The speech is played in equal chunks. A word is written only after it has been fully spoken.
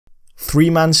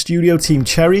Three-man studio Team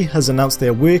Cherry has announced they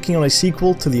are working on a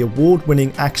sequel to the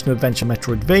award-winning action-adventure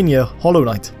Metroidvania Hollow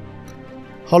Knight.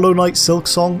 Hollow Knight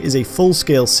Silksong is a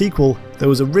full-scale sequel that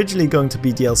was originally going to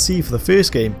be DLC for the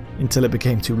first game until it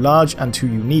became too large and too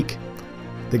unique.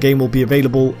 The game will be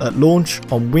available at launch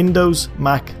on Windows,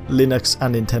 Mac, Linux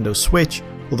and Nintendo Switch,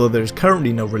 although there is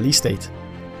currently no release date.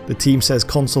 The team says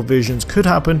console versions could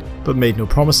happen, but made no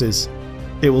promises.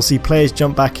 It will see players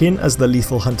jump back in as the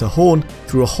lethal hunter Horn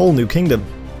through a whole new kingdom.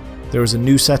 There is a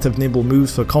new set of nimble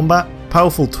moves for combat,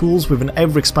 powerful tools with an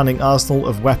ever-expanding arsenal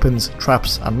of weapons,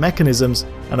 traps and mechanisms,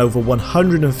 and over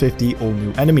 150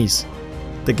 all-new enemies.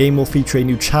 The game will feature a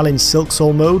new challenge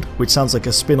Silksong mode, which sounds like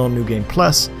a spin on New Game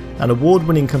Plus, and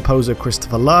award-winning composer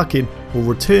Christopher Larkin will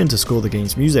return to score the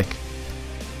game's music.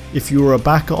 If you are a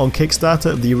backer on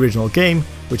Kickstarter of the original game,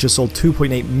 which has sold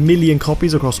 2.8 million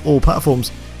copies across all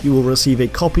platforms, you will receive a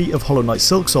copy of Hollow Knight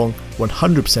Silksong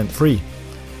 100% free.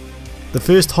 The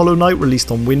first Hollow Knight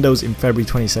released on Windows in February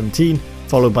 2017,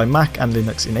 followed by Mac and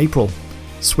Linux in April.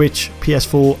 Switch,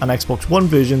 PS4 and Xbox One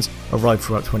versions arrived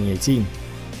throughout 2018.